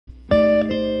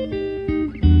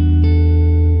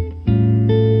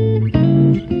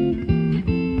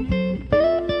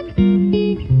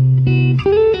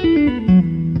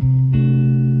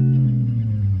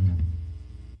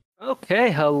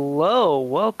Hello,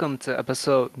 welcome to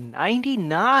episode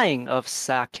 99 of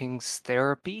Sacking's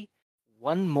Therapy.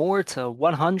 One more to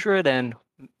 100, and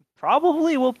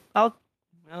probably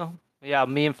yeah,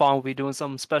 me and Fawn will be doing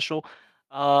something special.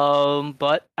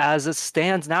 But as it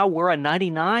stands now, we're at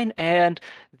 99, and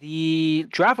the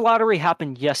draft lottery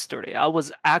happened yesterday. I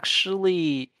was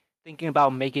actually thinking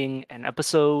about making an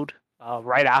episode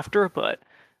right after, but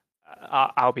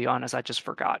I'll be honest, I just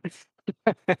forgot.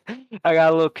 I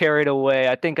got a little carried away.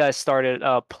 I think I started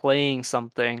playing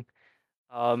something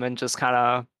and just kind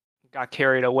of got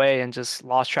carried away and just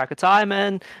lost track of time.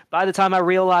 And by the time I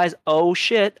realized, oh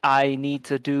shit, I need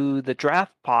to do the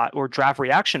draft pod or draft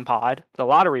reaction pod, the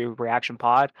lottery reaction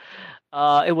pod,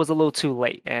 it was a little too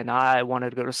late and I wanted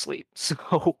to go to sleep.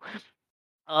 So,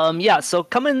 yeah, so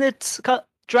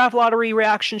draft lottery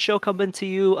reaction show coming to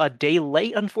you a day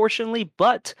late, unfortunately,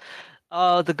 but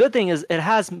the good thing is it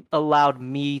has allowed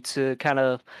me to kind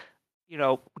of,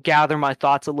 gather my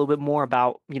thoughts a little bit more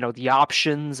about, the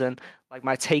options and like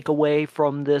my takeaway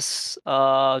from this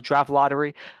draft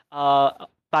lottery.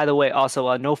 By the way,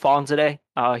 also no Fong today.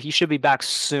 He should be back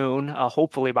soon,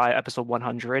 hopefully by episode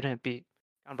 100. It'd be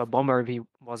kind of a bummer if he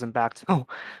wasn't back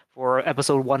for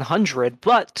episode 100.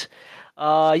 But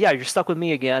yeah, you're stuck with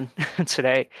me again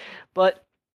today. But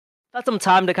got some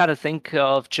time to kind of think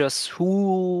of just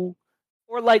who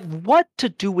or like what to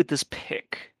do with this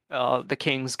pick. The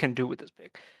Kings can do with this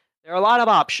pick. There are a lot of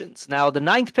options. Now, the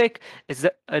ninth pick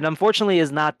and unfortunately,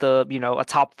 is not the a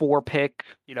top four pick.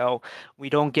 We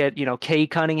don't get Kay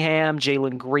Cunningham,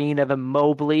 Jalen Green, Evan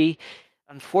Mobley.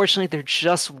 Unfortunately, there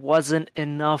just wasn't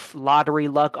enough lottery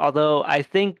luck. Although I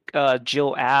think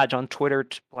Jill Adge on Twitter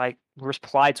like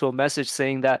replied to a message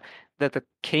saying that the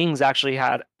Kings actually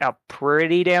had a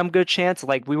pretty damn good chance.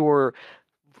 Like we were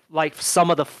like some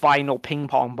of the final ping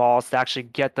pong balls to actually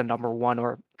get the number one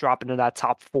or drop into that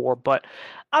top four. But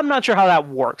I'm not sure how that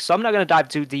works. So I'm not going to dive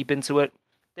too deep into it.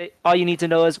 All you need to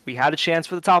know is we had a chance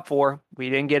for the top four. We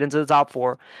didn't get into the top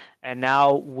four. And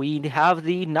now we have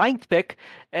the ninth pick.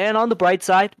 And on the bright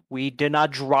side, we did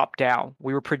not drop down.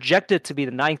 We were projected to be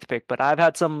the ninth pick, but I've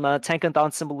had some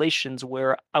Tankathon simulations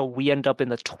where we end up in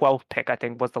the 12th pick, I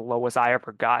think was the lowest I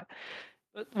ever got,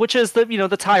 which is the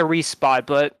Tyrese spot.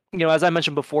 But as I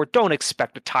mentioned before, don't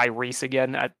expect a Tyrese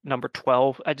again at number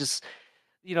 12. I just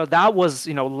that was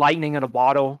lightning in a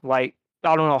bottle. Like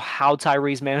I don't know how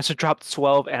Tyrese managed to drop to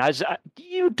 12, and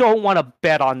you don't want to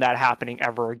bet on that happening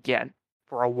ever again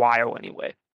for a while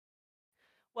anyway.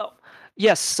 Well,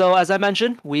 yes. So as I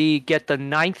mentioned, we get the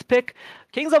ninth pick.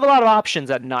 Kings have a lot of options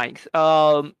at ninth.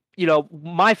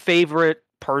 My favorite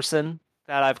person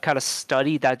that I've kind of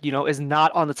studied that is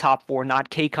not on the top four, not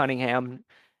Kay Cunningham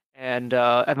and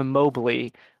Evan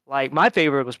Mobley. Like my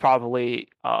favorite was probably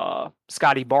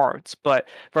Scotty Barnes, but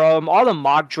from all the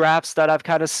mock drafts that I've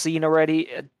kind of seen already,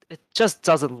 it just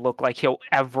doesn't look like he'll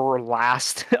ever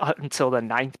last until the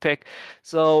ninth pick.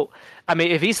 So, I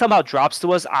mean, if he somehow drops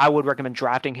to us, I would recommend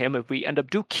drafting him if we end up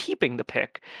keeping the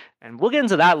pick. And we'll get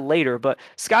into that later, but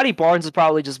Scotty Barnes is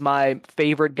probably just my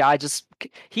favorite guy. Just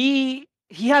he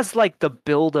has like the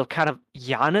build of kind of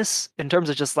Giannis in terms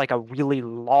of just like a really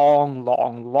long.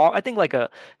 I think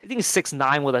he's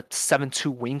 6'9" with a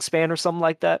 7'2" wingspan or something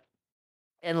like that.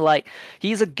 And like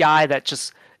he's a guy that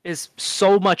just is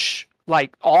so much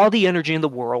like all the energy in the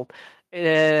world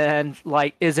and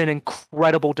like is an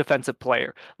incredible defensive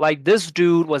player. Like this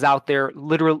dude was out there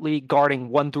literally guarding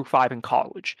 1 through 5 in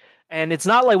college. And it's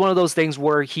not like one of those things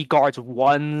where he guards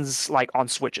ones like on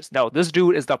switches. No, this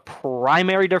dude is the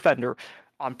primary defender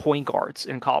on point guards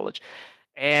in college.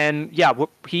 And yeah,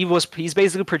 he's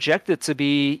basically projected to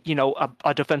be,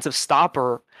 a defensive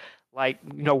stopper, like,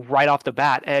 right off the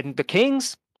bat. And the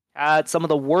Kings had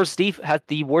the worst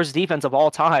defense of all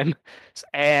time.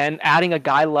 And adding a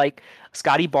guy like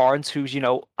Scotty Barnes, who's,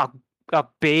 a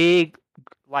big,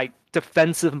 like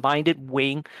defensive minded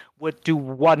wing would do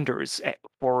wonders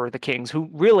for the Kings, who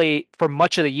really, for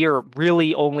much of the year,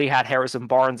 really only had Harrison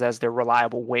Barnes as their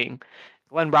reliable wing.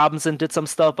 Glenn Robinson did some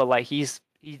stuff, but like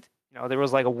there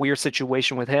was like a weird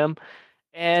situation with him.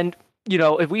 And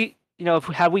if we, if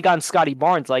had we gotten Scotty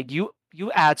Barnes, like you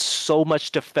add so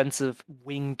much defensive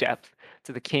wing depth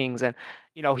to the Kings, and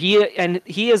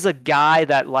he is a guy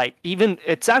that like even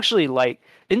it's actually like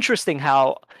interesting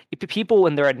how people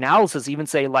in their analysis even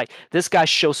say like this guy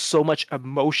shows so much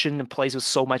emotion and plays with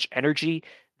so much energy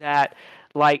that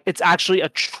like it's actually a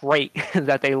trait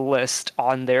that they list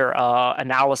on their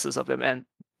analysis of him. And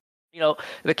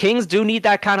the Kings do need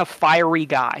that kind of fiery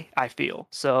guy, I feel.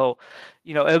 So,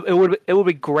 it would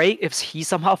be great if he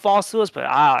somehow falls to us, but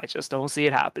I just don't see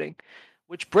it happening.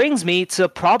 Which brings me to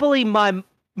probably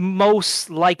most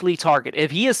likely target.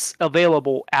 If he is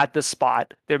available at the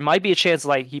spot, there might be a chance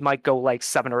like he might go like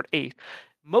 7 or 8.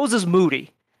 Moses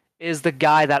Moody is the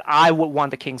guy that I would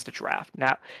want the Kings to draft.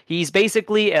 Now, he's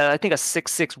basically, I think, a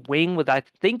 6'6" wing with, I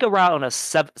think, around a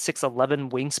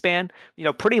 6'11" wingspan.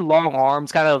 Pretty long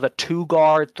arms, kind of a two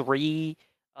guard, three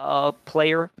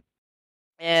player.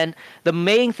 And the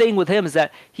main thing with him is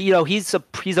that he's a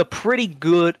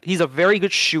very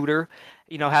good shooter.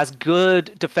 Has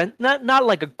good defense, not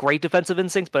like a great defensive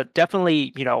instincts, but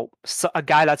definitely a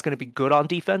guy that's going to be good on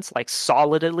defense, like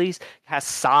solid at least. Has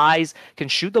size, can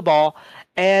shoot the ball,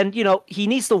 and he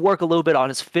needs to work a little bit on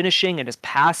his finishing and his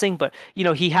passing. But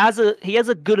he has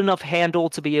a good enough handle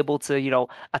to be able to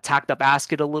attack the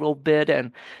basket a little bit,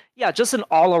 and yeah, just an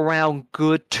all-around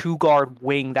good two-guard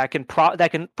wing that can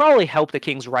probably help the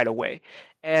Kings right away.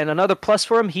 And another plus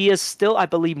for him, he is still, I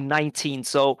believe, 19.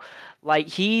 So, like,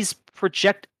 he's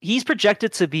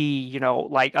projected to be,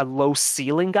 like a low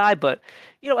ceiling guy, but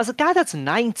as a guy that's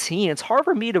 19, it's hard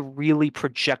for me to really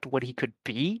project what he could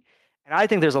be. And I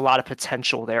think there's a lot of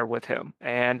potential there with him.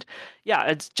 And yeah,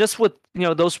 it's just with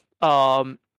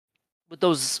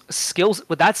those skills,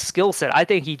 with that skill set, I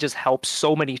think he just helps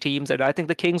so many teams, and I think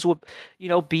the Kings would,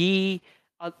 be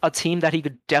a team that he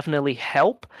could definitely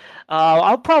help.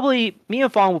 Me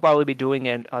and Fong will probably be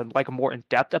doing like a more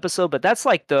in-depth episode, but that's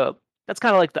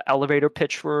kind of like the elevator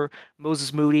pitch for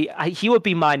Moses Moody. He would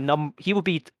be,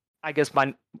 I guess,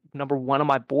 my number one on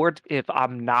my board if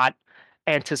I'm not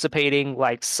anticipating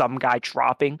like some guy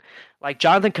dropping. Like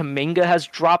Jonathan Kuminga has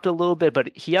dropped a little bit, but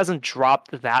he hasn't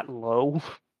dropped that low.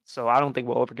 So I don't think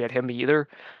we'll ever get him either.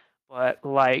 But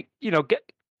like,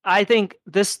 I think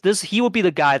this he would be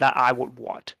the guy that I would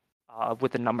want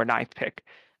with the number ninth pick.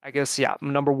 I guess yeah,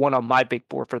 number one on my big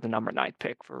board for the number ninth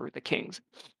pick for the Kings.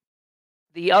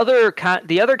 The other kind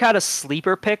of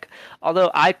sleeper pick,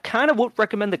 although I kind of would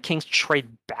recommend the Kings trade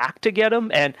back to get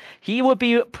him, and he would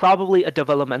be probably a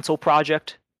developmental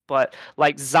project. But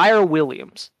like Zaire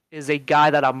Williams is a guy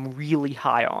that I'm really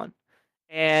high on.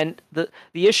 And the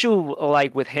issue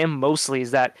like with him mostly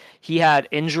is that he had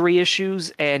injury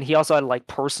issues and he also had like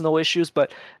personal issues,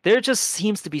 but there just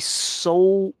seems to be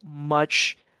so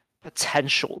much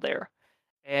potential there.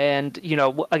 And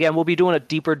again, we'll be doing a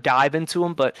deeper dive into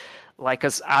him, but like,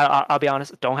 cause I'll be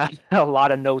honest, don't have a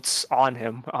lot of notes on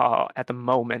him at the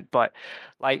moment, but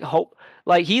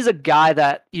he's a guy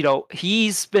that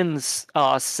he's been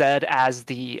said as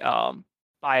the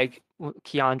by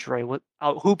Keandre with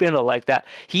Hoop like that.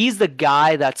 He's the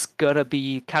guy that's gonna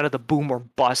be kind of the boom or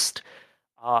bust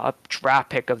draft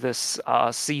pick of this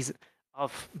season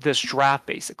of this draft,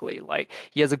 basically. Like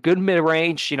he has a good mid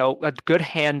range, a good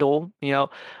handle,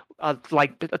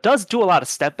 like it does do a lot of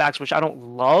step backs, which I don't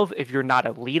love if you're not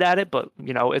elite at it, but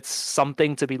it's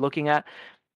something to be looking at.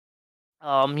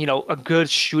 A good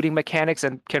shooting mechanics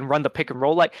and can run the pick and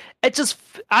roll. Like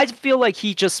I feel like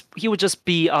he would just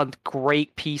be a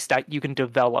great piece that you can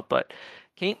develop. But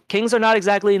Kings are not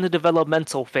exactly in the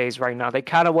developmental phase right now. They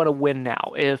kind of want to win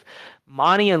now. If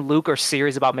Monty and Luke are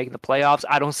serious about making the playoffs,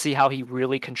 I don't see how he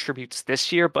really contributes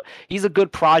this year. But he's a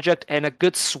good project and a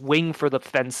good swing for the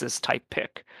fences type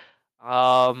pick.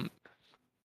 Um,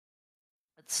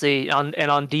 let's see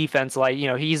on defense, like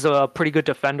he's a pretty good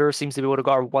defender. Seems to be able to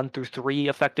guard 1 through 3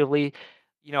 effectively.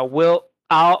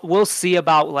 We'll see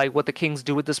about like what the Kings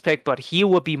do with this pick, but he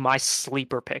would be my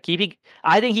sleeper pick.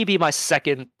 I think he'd be my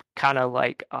second kind of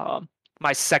like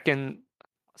my second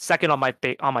on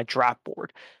my draft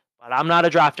board. But I'm not a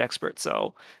draft expert,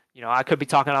 so I could be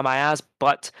talking on my ass.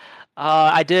 But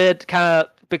I did kind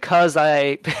of because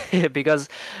I because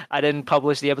I didn't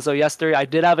publish the episode yesterday. I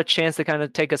did have a chance to kind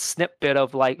of take a snippet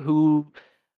of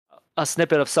a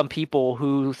snippet of some people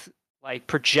who like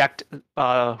project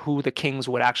who the Kings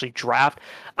would actually draft.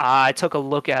 I took a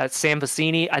look at Sam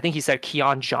Vecini. I think he said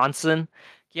Keon Johnson.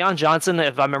 Keon Johnson,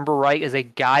 if I remember right, is a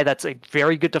guy that's a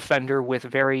very good defender with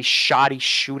very shoddy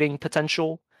shooting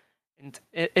potential.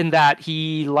 In that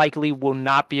he likely will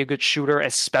not be a good shooter,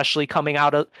 especially coming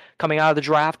out of the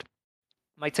draft.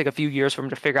 Might take a few years for him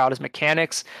to figure out his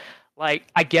mechanics. Like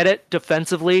I get it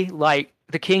defensively, like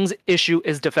the Kings' issue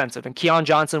is defensive, and Keon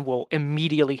Johnson will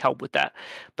immediately help with that.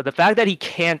 But the fact that he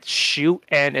can't shoot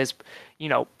and is,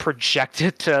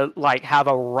 projected to like have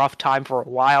a rough time for a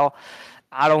while,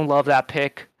 I don't love that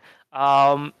pick.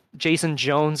 Jason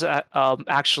Jones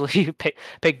actually picked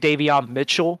Davion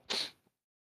Mitchell,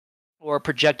 or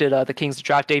projected the Kings to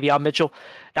draft Davion Mitchell.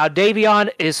 Now Davion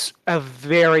is a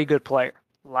very good player.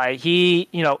 Like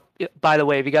by the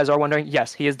way, if you guys are wondering,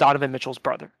 yes, he is Donovan Mitchell's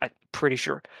brother. I'm pretty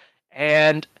sure.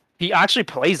 And he actually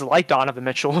plays like Donovan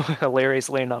Mitchell,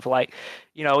 hilariously enough. Like,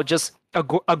 just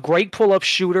a great pull-up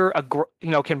shooter,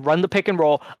 can run the pick and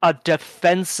roll, a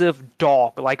defensive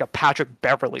dog, like a Patrick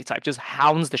Beverly type, just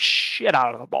hounds the shit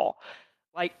out of the ball.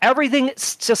 Like everything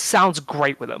just sounds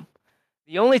great with him.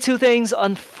 The only two things,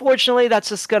 unfortunately, that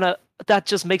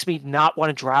just makes me not want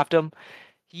to draft him.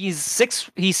 He's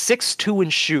 6'2" in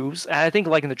shoes, and I think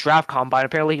like in the draft combine,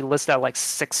 apparently he listed at like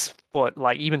 6 foot,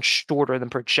 like even shorter than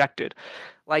projected.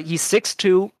 Like he's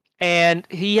 6'2", and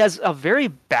he has a very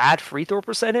bad free throw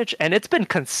percentage, and it's been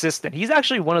consistent. He's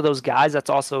actually one of those guys that's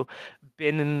also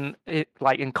been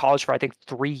in college for I think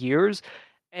 3 years,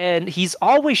 and he's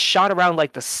always shot around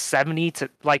like the 60 to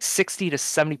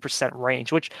 70%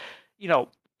 range, which you know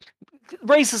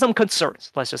raises some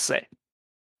concerns. Let's just say.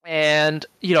 And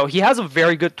he has a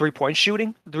very good three point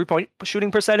shooting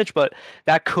percentage, but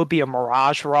that could be a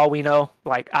mirage for all we know.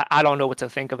 Like I don't know what to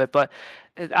think of it, but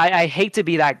I hate to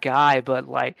be that guy, but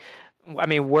like I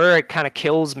mean, where it kind of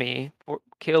kills me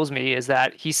is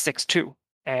that he's 6'2",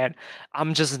 and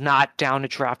I'm just not down to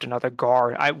draft another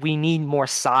guard. We need more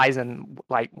size and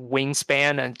like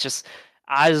wingspan, and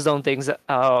I just don't think that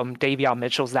Davion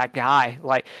Mitchell's that guy.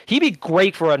 Like he'd be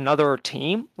great for another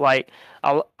team. Like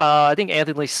I think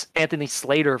Anthony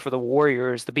Slater for the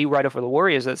Warriors, the beat writer for the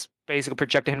Warriors, has basically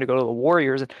projected him to go to the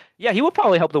Warriors. And yeah, he would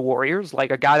probably help the Warriors. Like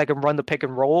a guy that can run the pick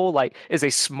and roll, like is a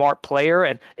smart player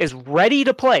and is ready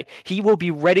to play. He will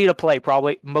be ready to play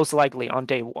probably most likely on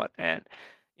day one. And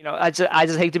I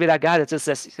just hate to be that guy that just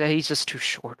says he's just too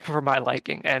short for my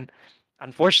liking. And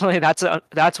unfortunately,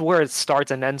 that's where it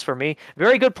starts and ends for me.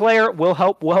 Very good player, will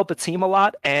help the team a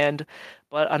lot,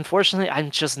 but unfortunately, I'm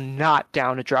just not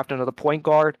down to draft another point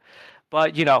guard.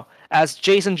 But as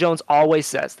Jason Jones always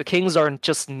says, the Kings are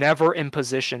just never in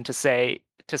position to say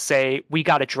we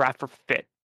got to draft for fit.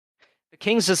 The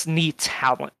Kings just need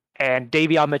talent, and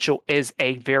Davion Mitchell is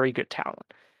a very good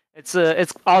talent. It's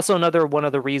also another one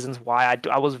of the reasons why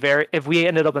I was very, if we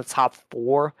ended up in the top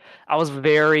four, I was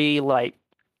very like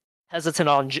hesitant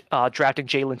on drafting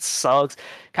Jalen Suggs.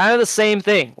 Kind of the same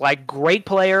thing. Like great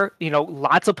player,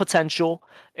 lots of potential,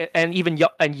 and even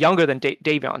younger than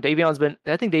Davion.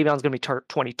 I think Davion's going to be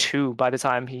 22 by the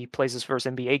time he plays his first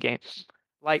NBA game.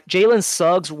 Like Jalen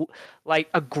Suggs, like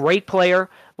a great player,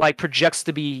 like projects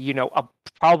to be,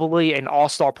 probably an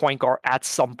all-star point guard at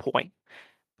some point,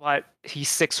 but he's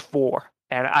 6'4".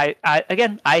 And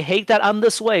I hate that I'm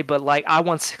this way, but like I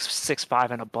want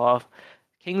 6'5" and above.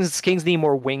 Kings need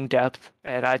more wing depth,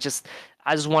 and I just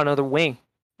want another wing,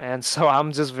 and so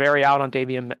I'm just very out on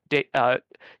Davion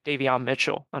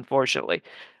Mitchell, unfortunately.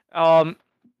 Um,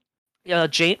 yeah,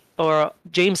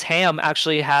 James Ham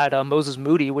actually had Moses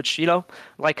Moody, which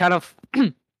like kind of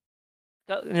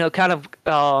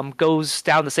goes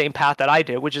down the same path that I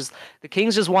did, which is the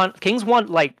Kings want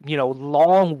like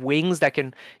long wings that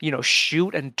can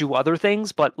shoot and do other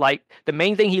things, but like the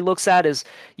main thing he looks at is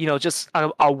just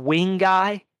a wing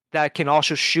guy that can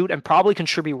also shoot and probably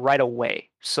contribute right away.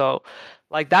 So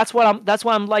like that's what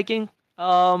I'm liking,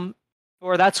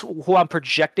 or that's who I'm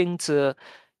projecting to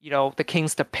the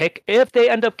Kings to pick if they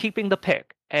end up keeping the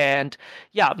pick. And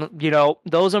yeah,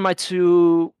 those are my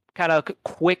two kind of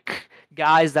quick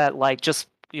guys that like just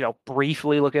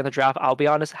briefly looking at the draft. I'll be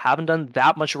honest, haven't done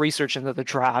that much research into the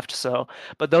draft. So,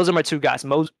 but those are my two guys,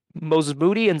 Moses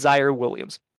Moody and Zaire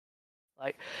Williams.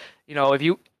 Like, if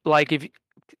you like, if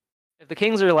the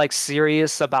Kings are like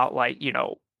serious about like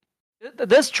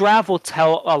this draft will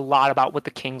tell a lot about what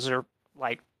the Kings are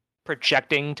like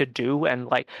projecting to do and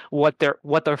like what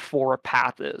their forward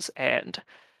path is. And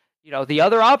the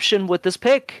other option with this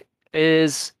pick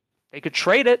is they could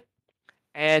trade it.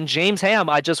 And James Ham,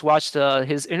 I just watched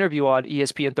his interview on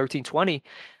ESPN 1320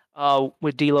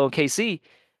 with D'Lo and KC.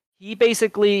 He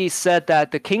basically said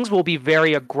that the Kings will be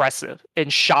very aggressive in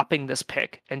shopping this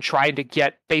pick and trying to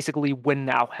get basically win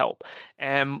now help.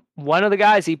 And one of the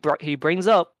guys he brings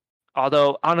up,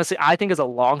 although honestly I think is a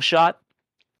long shot,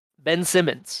 Ben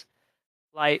Simmons.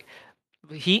 Like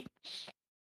he,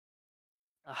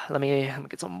 let me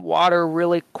get some water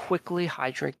really quickly,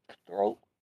 hydrate the throat.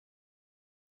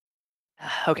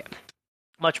 Okay,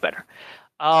 much better.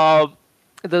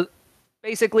 The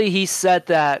Basically he said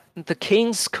that the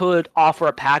Kings could offer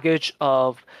a package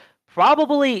of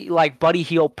probably like Buddy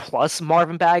Hield plus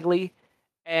Marvin Bagley,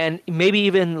 and maybe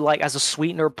even like as a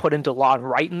sweetener put in DeLon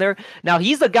Wright in there. Now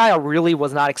he's the guy I really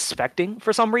was not expecting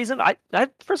for some reason. I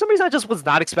just was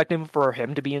not expecting for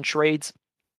him to be in trades.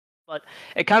 But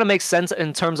it kind of makes sense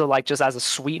in terms of like just as a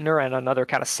sweetener and another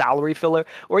kind of salary filler.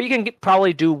 Or you can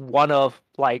probably do one of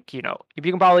like, if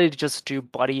you can probably just do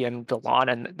Buddy and DeLon,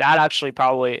 and that actually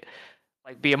probably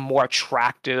like be a more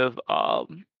attractive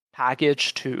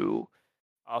package to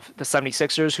of the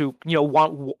 76ers who,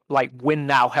 want like win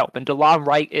now help. And DeLon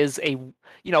Wright is a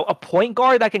point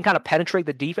guard that can kind of penetrate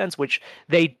the defense, which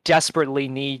they desperately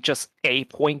need just a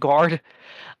point guard.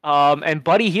 And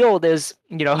Buddy Hield is,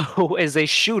 is a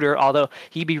shooter, although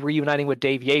he'd be reuniting with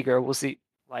Dave Yeager. We'll see.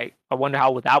 Like, I wonder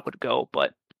how that would go.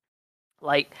 But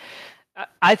like,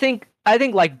 I think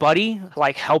like Buddy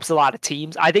like helps a lot of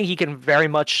teams. I think he can very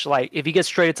much like if he gets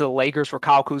traded to the Lakers for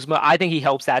Kyle Kuzma, I think he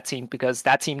helps that team because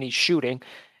that team needs shooting.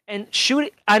 And shooting,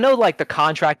 I know like the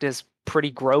contract is pretty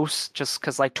gross just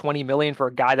because like 20 million for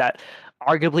a guy that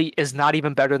arguably is not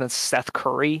even better than Seth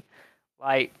Curry.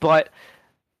 Like, but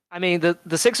I mean,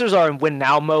 the Sixers are in win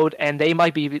now mode, and they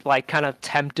might be like kind of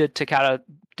tempted to kind of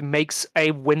makes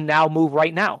a win now move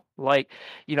right now. Like,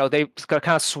 they kind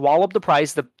of swallow up the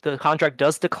price. The contract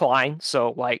does decline,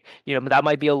 so like, that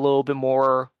might be a little bit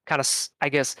more kind of, I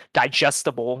guess,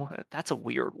 digestible. That's a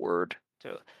weird word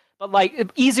too, but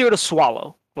like easier to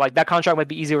swallow. Like that contract might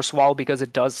be easier to swallow because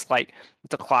it does like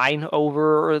decline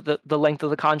over the length of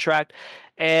the contract.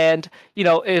 And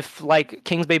if like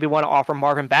Kings maybe want to offer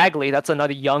Marvin Bagley, that's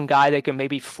another young guy they can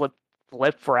maybe flip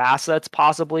for assets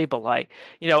possibly, but like,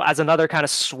 as another kind of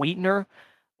sweetener,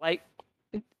 like,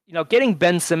 getting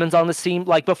Ben Simmons on this team,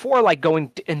 like before like going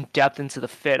in depth into the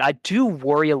fit, I do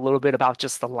worry a little bit about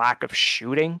just the lack of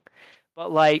shooting.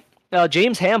 But like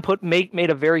James Ham made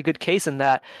a very good case in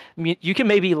that. I mean, you can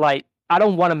maybe like I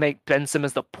don't want to make Ben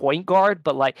Simmons the point guard,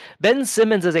 but like Ben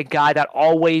Simmons is a guy that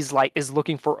always like is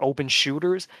looking for open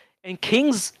shooters. And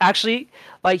Kings actually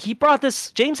like he brought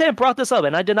this James Ham brought this up,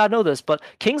 and I did not know this, but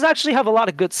Kings actually have a lot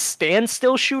of good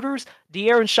standstill shooters.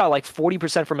 De'Aaron shot like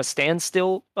 40% from a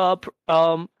standstill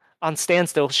on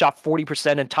standstill, shot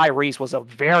 40%, and Tyrese was a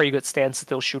very good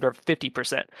standstill shooter of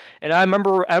 50%. And I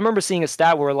remember seeing a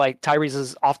stat where like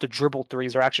Tyrese's off the dribble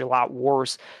threes are actually a lot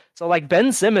worse. So like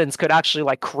Ben Simmons could actually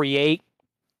like create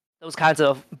those kinds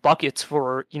of buckets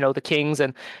for the Kings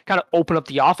and kind of open up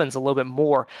the offense a little bit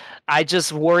more. I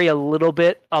just worry a little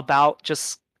bit about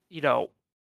just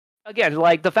again,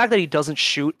 like the fact that he doesn't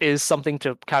shoot is something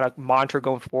to kind of monitor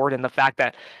going forward, and the fact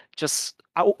that just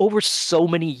over so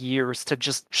many years to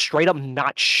just straight up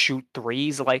not shoot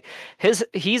threes, like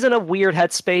he's in a weird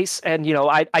headspace, and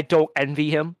I don't envy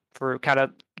him for kind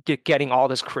of getting all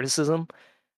this criticism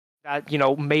that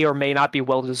may or may not be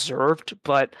well deserved,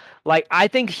 but like I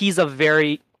think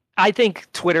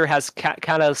Twitter has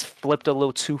kind of flipped a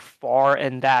little too far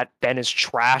in that Ben is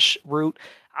trash route.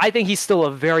 I think he's still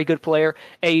a very good player,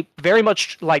 a very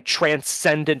much like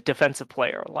transcendent defensive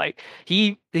player. Like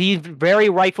he very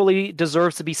rightfully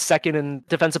deserves to be second in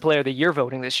defensive player of the year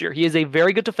voting this year. He is a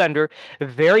very good defender,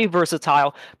 very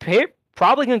versatile,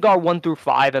 probably can guard 1 through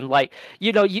 5, and like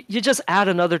you just add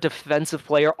another defensive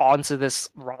player onto this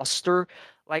roster.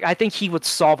 Like I think he would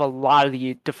solve a lot of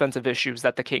the defensive issues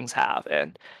that the Kings have,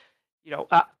 and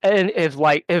and if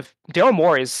Daryl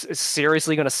Morey is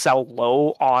seriously going to sell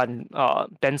low on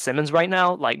Ben Simmons right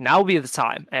now, like now would be the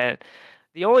time. And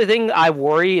the only thing I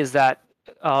worry is that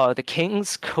the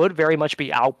Kings could very much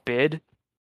be outbid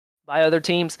by other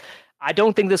teams. I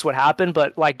don't think this would happen,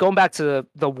 but like going back to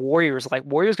the Warriors, like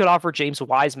Warriors could offer James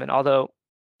Wiseman, although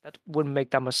that wouldn't make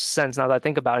that much sense now that I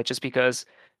think about it, just because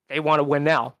they want to win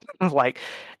now. like,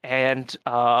 and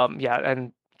yeah,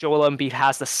 and Joel Embiid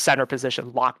has the center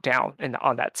position locked down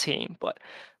on that team. But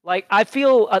like, I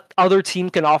feel other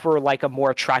teams can offer like a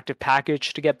more attractive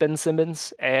package to get Ben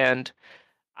Simmons, and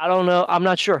I don't know. I'm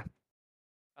not sure.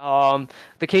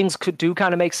 The Kings could do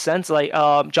kind of make sense. Like,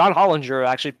 John Hollinger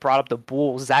actually brought up the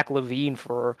Bulls, Zach LaVine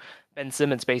for Ben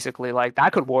Simmons, basically. Like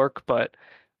that could work, but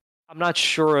I'm not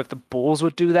sure if the Bulls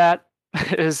would do that.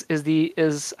 Is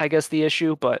I guess the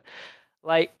issue, but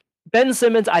like Ben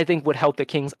Simmons, I think would help the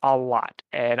Kings a lot,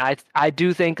 and I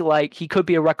do think like he could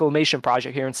be a reclamation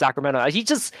project here in Sacramento.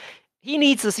 He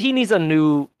needs a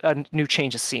new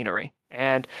change of scenery,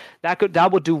 and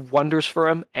that would do wonders for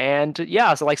him. And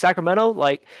yeah, so like Sacramento,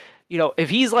 like if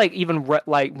he's like even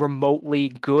like remotely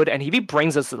good, and if he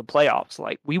brings us to the playoffs,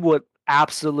 like we would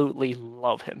absolutely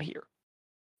love him here.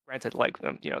 Granted, like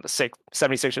the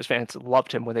 76ers fans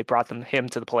loved him when they brought him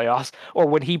to the playoffs, or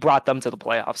when he brought them to the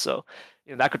playoffs. So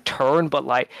that could turn, but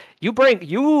like you break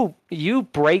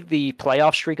the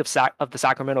playoff streak of the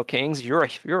Sacramento Kings, you're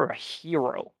a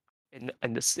hero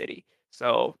in the city.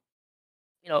 So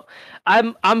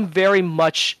I'm very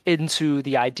much into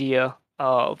the idea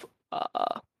of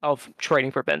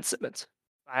trading for Ben Simmons.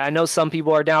 I know some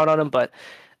people are down on him, but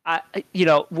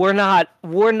we're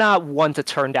not one to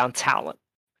turn down talent,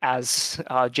 as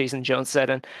Jason Jones said,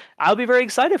 and I'll be very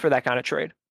excited for that kind of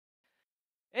trade.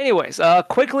 Anyways,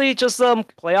 quickly, just some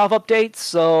playoff updates.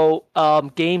 So,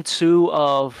 game two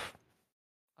of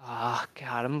God,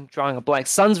 I'm drawing a blank.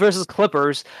 Suns versus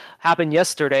Clippers happened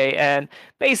yesterday, and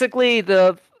basically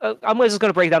I'm just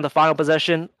gonna break down the final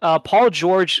possession. Paul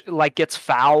George like gets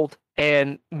fouled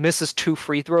and misses two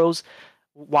free throws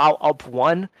while up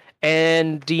one,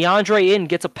 and DeAndre In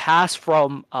gets a pass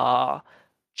from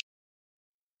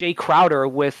Jay Crowder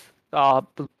with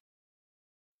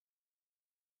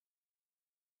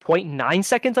 0.9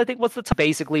 seconds, I think was the to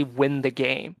basically win the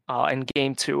game in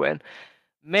game two. And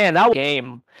man, that was a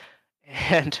game.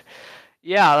 And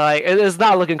yeah, like it is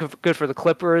not looking good for the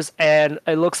Clippers, and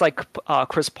it looks like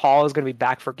Chris Paul is going to be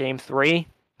back for Game Three.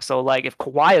 So like, if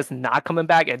Kawhi is not coming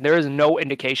back, and there is no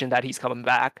indication that he's coming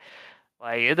back,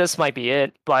 like this might be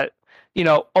it. But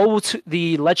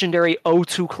the legendary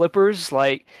 0-2 Clippers,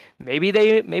 like maybe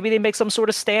they make some sort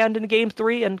of stand in Game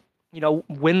Three and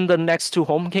win the next two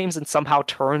home games and somehow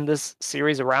turn this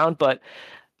series around. But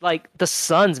like the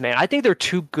Suns, man, I think they're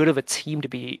too good of a team to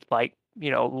be like,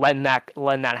 letting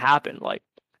that happen. Like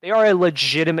they are a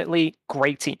legitimately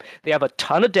great team. They have a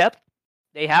ton of depth.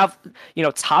 They have,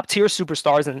 top tier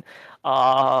superstars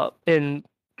in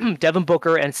Devin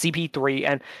Booker and CP3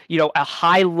 and a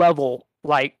high level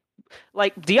like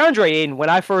DeAndre Ayton. When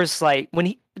I first like when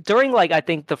he during like I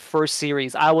think the first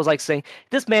series, I was like saying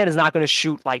this man is not going to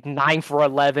shoot like 9 for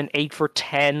 11, 8 for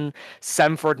 10,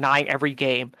 7 for 9 every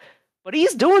game. But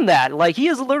he's doing that. Like he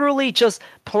is literally just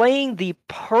playing the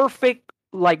perfect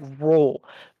like role.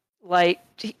 Like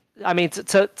I mean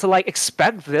to like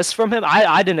expect this from him,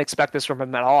 I didn't expect this from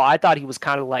him at all. I thought he was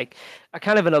kind of like a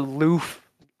kind of an aloof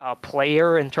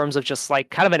player in terms of just like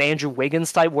kind of an Andrew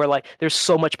Wiggins type where like there's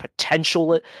so much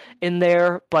potential in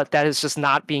there, but that is just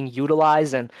not being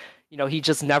utilized, and he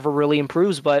just never really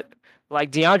improves. But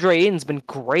like DeAndre Ayton's been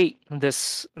great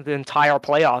the entire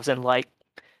playoffs, and like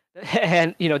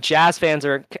and Jazz fans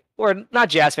are, or not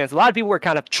Jazz fans, a lot of people were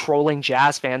kind of trolling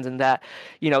Jazz fans in that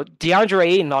DeAndre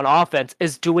Ayton on offense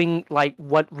is doing like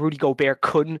what Rudy Gobert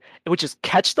couldn't, which is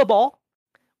catch the ball,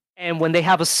 and when they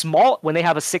have a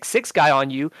 6'6" guy on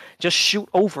you, just shoot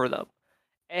over them.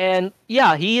 And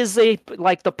yeah, he is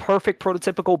like the perfect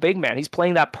prototypical big man. He's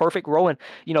playing that perfect role. And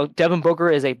Devin Booker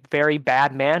is a very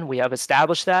bad man. We have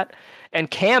established that.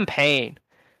 And Cam Payne,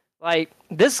 like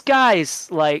this guy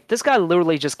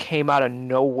literally just came out of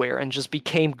nowhere and just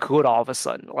became good all of a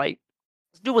sudden. Like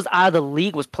this dude was out of the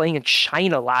league, was playing in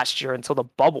China last year until the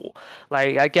bubble.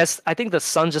 Like I think the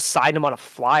Suns just signed him on a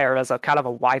flyer as a kind of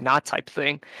a why not type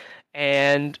thing.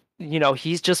 And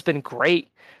he's just been great.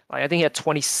 Like I think he had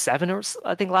 27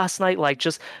 I think last night, like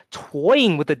just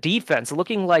toying with the defense,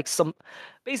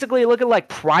 basically looking like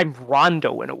prime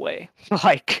Rondo in a way.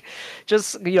 Like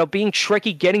just being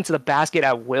tricky, getting to the basket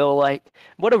at will. Like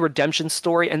what a redemption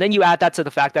story. And then you add that to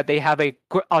the fact that they have a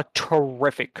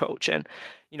terrific coach. And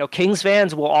Kings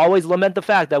fans will always lament the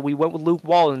fact that we went with Luke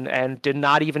Walton and did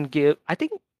not even give. I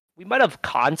think we might have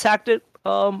contacted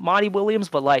Monty Williams,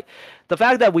 but like the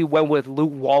fact that we went with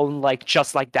Luke Walton like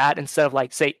just like that instead of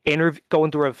like say going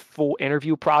through a full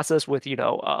interview process with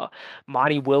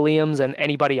Monty Williams and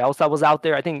anybody else that was out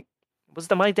there. I think was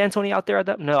the Mike D'Antoni out there at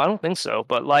that? No, I don't think so.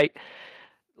 But like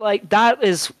that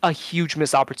is a huge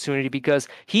missed opportunity because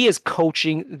he is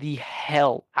coaching the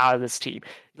hell out of this team.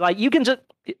 Like you can just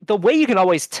the way you can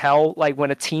always tell like when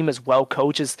a team is well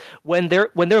coached is when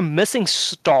they're missing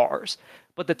stars,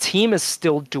 but the team is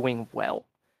still doing well.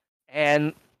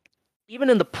 And even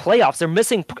in the playoffs, they're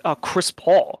missing Chris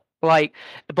Paul.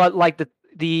 But like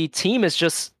the team is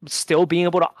just still being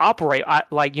able to operate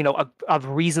at like a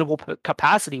reasonable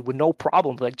capacity with no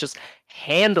problem, like just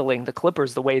handling the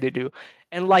Clippers the way they do.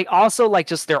 And like also like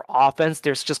just their offense,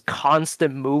 there's just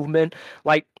constant movement.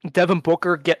 Like Devin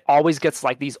Booker always gets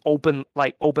like these open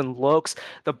looks.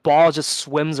 The ball just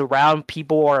swims around.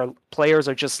 Players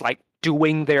are just like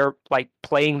doing their like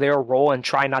playing their role and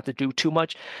trying not to do too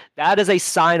much. That is a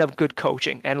sign of good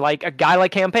coaching. And like a guy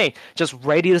like Cam Payne just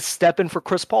ready to step in for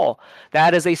Chris Paul,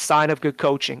 that is a sign of good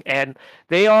coaching. And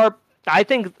they are, I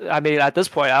mean, at this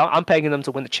point, I'm pegging them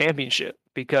to win the championship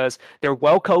because they're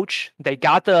well coached. They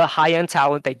got the high end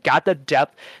talent. They got the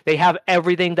depth. They have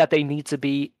everything that they need to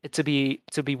be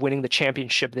winning the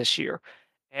championship this year.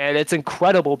 And it's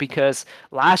incredible because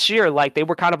last year, like they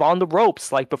were kind of on the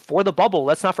ropes, like before the bubble.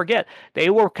 Let's not forget they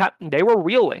were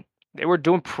reeling. They were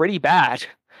doing pretty bad,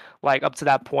 like up to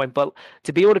that point. But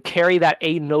to be able to carry that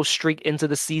 8-0 streak into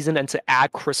the season and to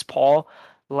add Chris Paul,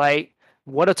 like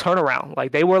what a turnaround!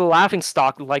 Like they were the laughing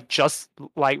stock, like just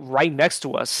like right next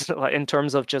to us, like in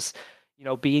terms of just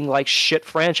being like shit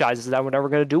franchises that were never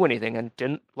going to do anything and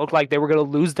didn't look like they were going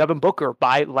to lose Devin Booker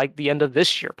by like the end of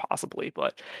this year possibly,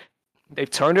 but they've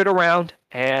turned it around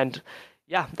and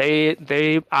yeah,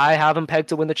 I have them pegged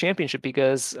to win the championship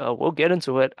because we'll get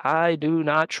into it. I do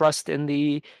not trust in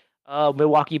the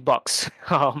Milwaukee Bucks.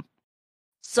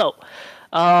 So,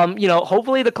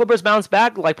 hopefully the Clippers bounce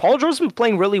back. Like Paul George's been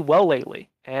playing really well lately,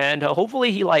 and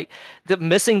hopefully he like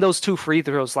missing those two free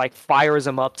throws like fires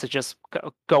him up to just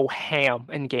go ham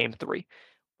in Game 3.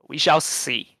 We shall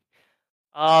see.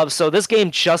 So this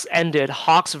game just ended.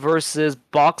 Hawks versus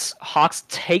Bucks. Hawks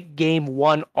take Game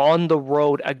 1 on the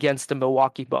road against the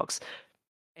Milwaukee Bucks,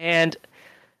 and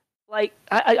like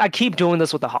I keep doing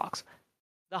this with the Hawks.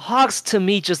 The Hawks, to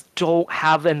me, just don't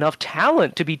have enough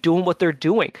talent to be doing what they're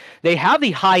doing. They have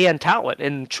the high-end talent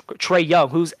in Trae Young,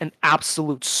 who's an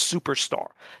absolute superstar.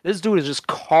 This dude is just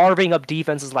carving up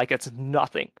defenses like it's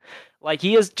nothing. Like,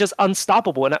 he is just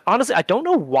unstoppable. And honestly, I don't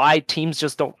know why teams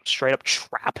just don't straight up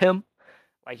trap him.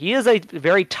 Like, he is a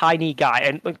very tiny guy.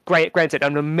 And granted,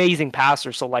 an amazing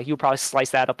passer, so, like, he'll probably slice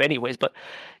that up anyways. But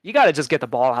you got to just get the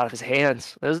ball out of his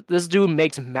hands. This dude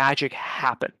makes magic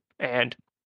happen. And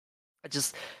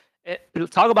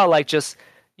talk about like just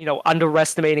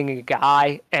underestimating a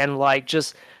guy and like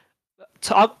just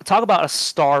talk about a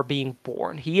star being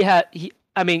born.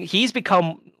 He's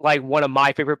become like one of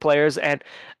my favorite players, and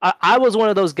I was one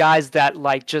of those guys that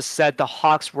like just said the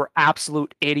Hawks were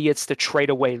absolute idiots to trade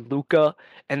away Luka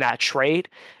in that trade,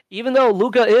 even though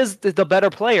Luka is the better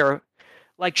player.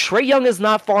 Like Trae Young is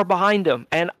not far behind him,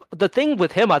 and the thing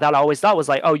with him, I always thought was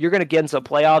like, oh, you're gonna get into the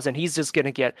playoffs, and he's just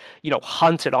gonna get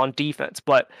hunted on defense.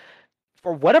 But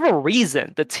for whatever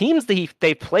reason, the teams that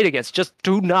they played against just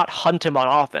do not hunt him on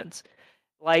offense.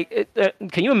 Like,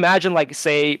 can you imagine, like,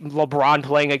 say LeBron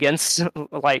playing against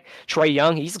like Trae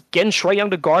Young? He's getting Trae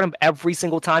Young to guard him every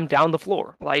single time down the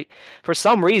floor. Like, for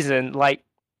some reason, like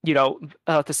the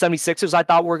 76ers, I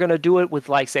thought were going to do it with,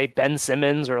 like, say, Ben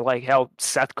Simmons or, like, hell,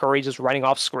 Seth Curry just running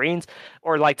off screens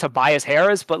or, like, Tobias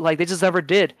Harris, but, like, they just never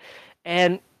did.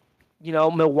 And,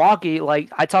 Milwaukee, like,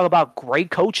 I talk about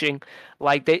great coaching,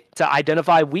 like, to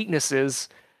identify weaknesses.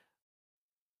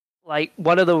 Like,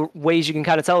 one of the ways you can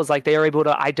kind of tell is, like, they are able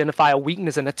to identify a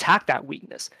weakness and attack that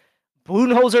weakness.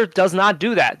 Budenholzer does not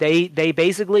do that. They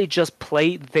basically just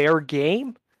play their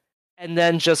game and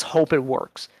then just hope it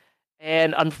works.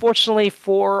 And unfortunately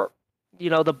for,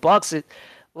 the Bucks,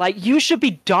 like, you should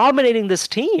be dominating this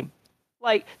team.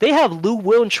 Like, they have Lou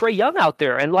Will and Trae Young out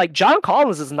there, and like John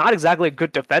Collins is not exactly a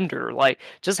good defender. Like,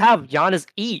 just have Giannis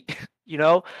eat,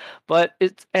 But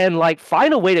like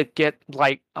find a way to get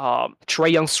like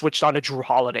Trae Young switched on to Drew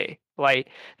Holiday. Like,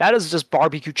 that is just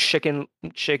barbecue chicken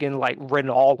like written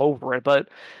all over it. But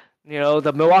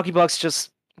the Milwaukee Bucks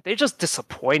they're just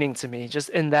disappointing to me, just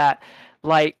in that,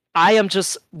 like, I am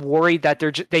just worried that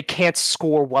they can't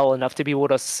score well enough to be able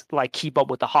to like keep up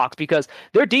with the Hawks, because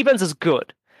their defense is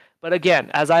good. But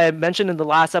again, as I mentioned in the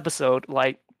last episode,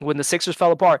 like when the Sixers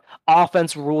fell apart,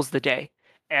 offense rules the day.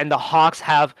 And the Hawks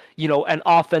have, an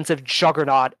offensive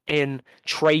juggernaut in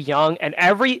Trae Young and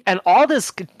all this,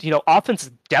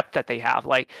 offensive depth that they have.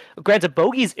 Like, granted,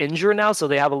 Bogey's injured now, so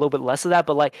they have a little bit less of that.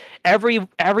 But like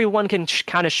everyone can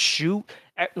kind of shoot,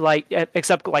 like,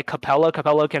 except like Capella.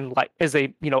 Capella can is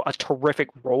a a terrific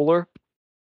roller.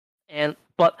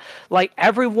 But like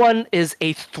everyone is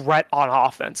a threat on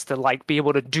offense to like be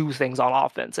able to do things on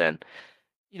offense. And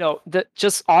that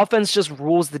just offense just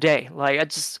rules the day.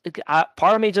 Like,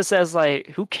 part of me just says, like,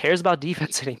 who cares about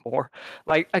defense anymore?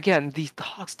 Like, again, the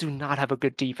Hawks do not have a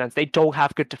good defense. They don't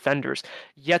have good defenders.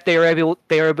 Yet they're able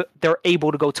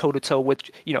to go toe to toe with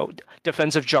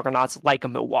defensive juggernauts like a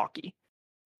Milwaukee.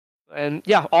 And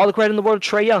yeah, all the credit in the world to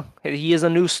Trae Young. He is a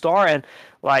new star, and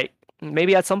like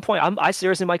maybe at some point I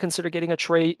seriously might consider getting a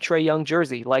Trae Young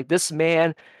jersey. Like, this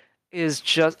man is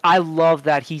just, I love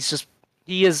that he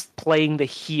is playing the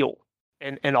heel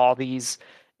in all these,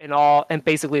 and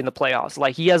basically in the playoffs.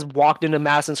 Like, he has walked into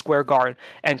Madison Square Garden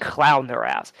and clowned their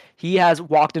ass. He has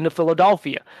walked into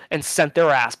Philadelphia and sent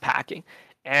their ass packing.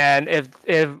 And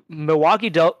if Milwaukee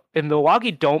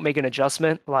don't make an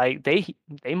adjustment, like, they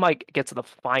might get to the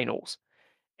finals.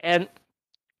 And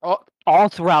all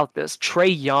throughout this,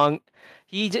 Trae Young,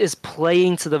 he is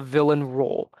playing to the villain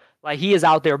role. Like, he is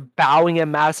out there bowing at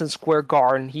Madison Square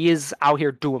Garden. He is out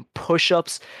here doing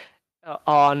push-ups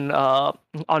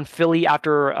on Philly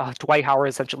after Dwight Howard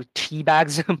essentially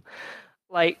teabags him.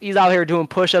 Like, he's out here doing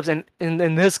push-ups, and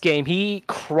in this game, he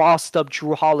crossed up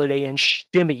Drew Holiday and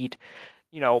shimmied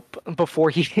before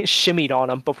he shimmied on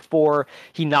him, before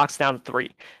he knocks down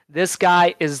three. This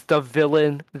guy is the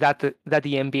villain that the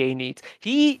NBA needs.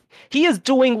 He is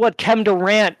doing what Kevin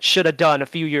Durant should have done a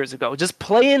few years ago. Just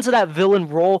play into that villain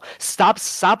role. Stop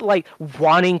like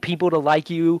wanting people to like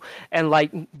you and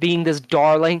like being this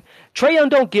darling. Trae Young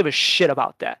don't give a shit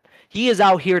about that. He is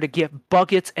out here to get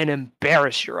buckets and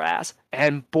embarrass your ass.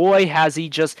 And boy,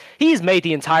 he's made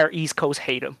the entire East Coast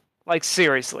hate him. Like,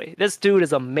 seriously, this dude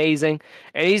is amazing,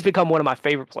 and he's become one of my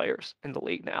favorite players in the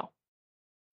league now.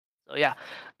 So yeah,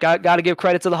 got to give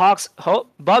credit to the Hawks.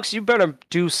 Bucks, you better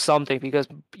do something because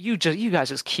you guys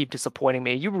just keep disappointing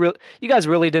me. You guys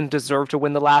really didn't deserve to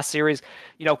win the last series.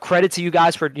 Credit to you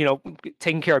guys for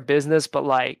taking care of business, but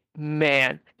like,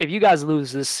 man, if you guys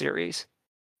lose this series,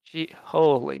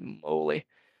 holy moly.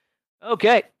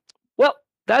 Okay. Well,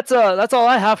 that's all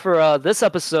I have for this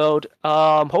episode.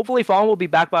 Hopefully Fawn will be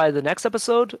back by the next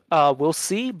episode. We'll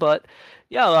see, but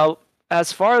yeah,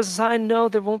 as far as I know,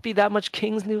 there won't be that much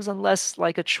Kings news unless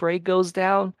like a trade goes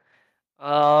down.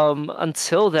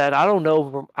 Until then, I don't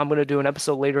know. I'm gonna do an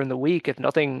episode later in the week if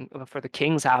nothing for the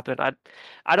Kings happen.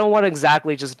 I don't want to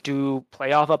exactly just do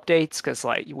playoff updates because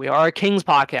like we are a Kings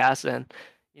podcast and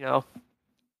you know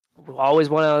we always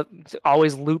want to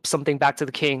always loop something back to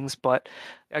the Kings, but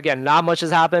again, not much has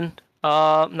happened.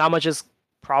 Not much is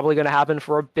probably going to happen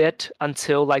for a bit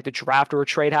until like the draft or a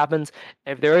trade happens.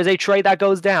 If there is a trade that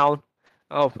goes down,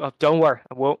 don't worry,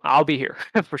 I'll be here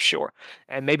for sure,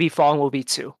 and maybe Fong will be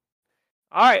too.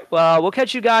 All right, well, we'll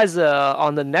catch you guys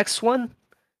on the next one,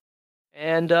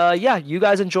 and yeah, you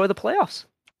guys enjoy the playoffs.